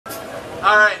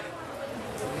All right.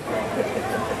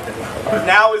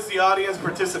 Now is the audience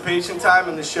participation time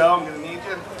in the show. I'm going to need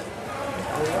you.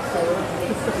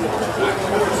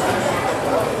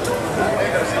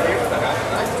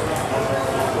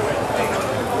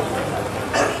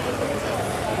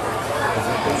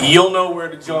 You'll know where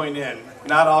to join in.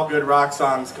 Not all good rock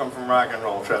songs come from rock and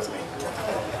roll, trust me.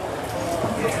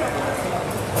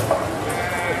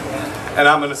 And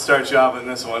I'm going to start you off in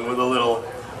this one with a little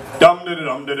dum da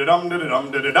dum da dum da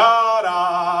dum da da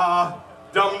da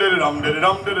dum da dum da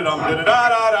dum da dum da da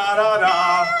da da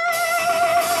da.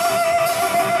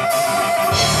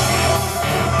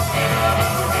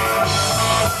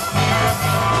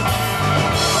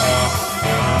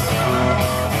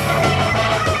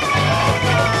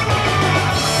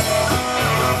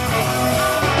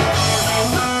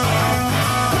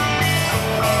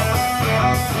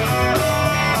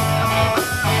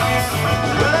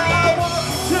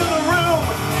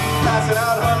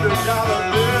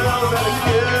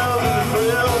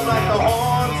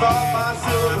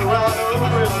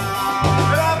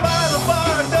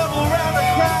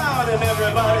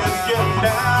 Everybody's getting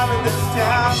down in this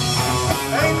town.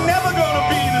 Ain't never gonna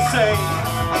be the same.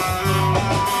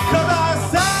 'Cause I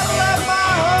saddle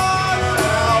my horse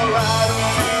and I'll ride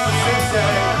into the city.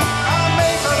 I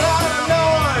make a lot of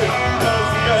noise 'cause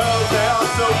the girls, they are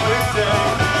so pretty.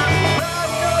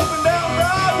 Riding up and down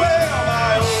Broadway on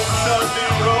my old Dusty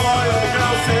Roy, and the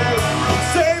girl says,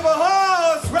 save a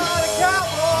horse, ride a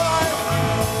cowboy.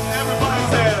 Everybody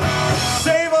says,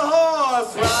 save a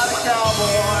horse, ride a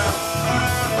cowboy.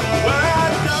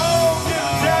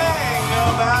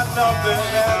 Nothing,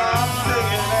 and I'm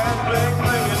singing and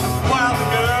bling-blinging while the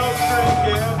girls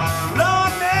drinking.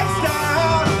 Lord, next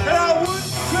time, and I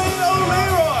wouldn't trade old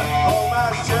Leroy on my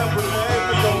Chevrolet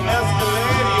for your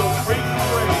Escalade, your freaking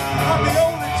way. I'm the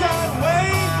only John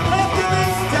Wayne left in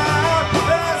this town, and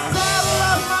I saddle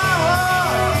up my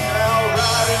horse and I'll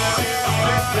ride into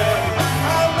the city.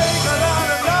 I'll make a lot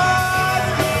of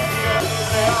noise,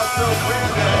 they are so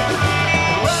pretty.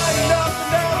 Riding up and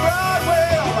down Broadway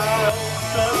on my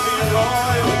Dusty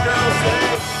Roy, the girls say,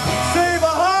 save a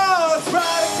horse,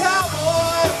 ride a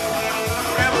cowboy.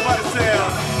 Everybody says,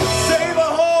 save a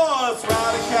horse,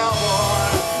 ride a cowboy.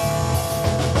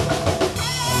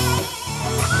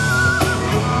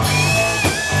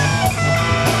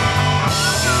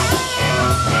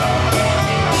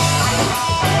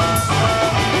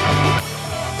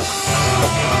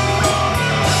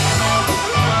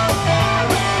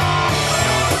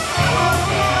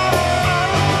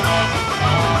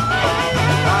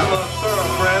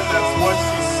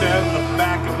 In the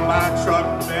back of my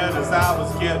truck bed as I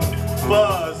was getting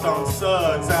buzzed on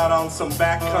suds out on some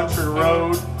backcountry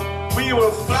road. We were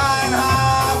flying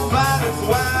high, flying as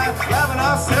wide, having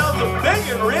ourselves a big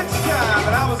and rich time,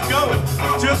 and I was going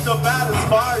just about as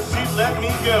far as she'd let me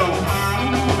go.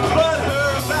 But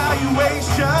her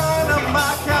evaluation of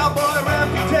my cowboy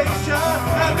reputation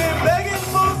had me begging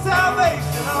for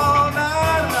salvation all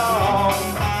night long.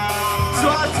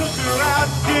 So I took her out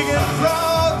digging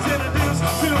frogs, introduced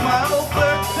to my old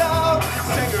bird dog,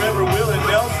 sang her every Willie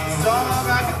Nelson song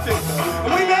I could think of.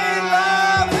 And we made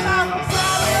love, and I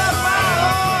saddled up my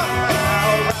horse, and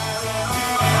I'll ride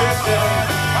into the city.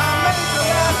 I make a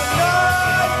lot of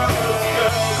noise, those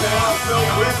girls, they are so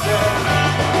pretty.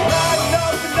 Riding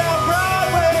up and down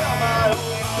Broadway on my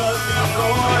old Dusty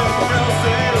Roy, and the girl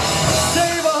says,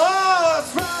 save a horse,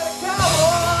 ride a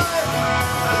cowboy.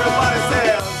 Everybody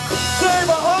says, save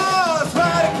a horse,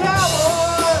 ride a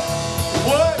cowboy.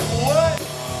 What?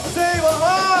 Save a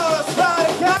horse, ride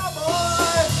a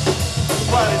cowboy.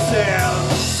 Everybody says,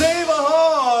 save a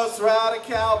horse, ride a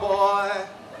cowboy.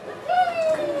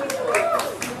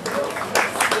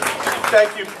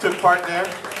 Thank you, took part there.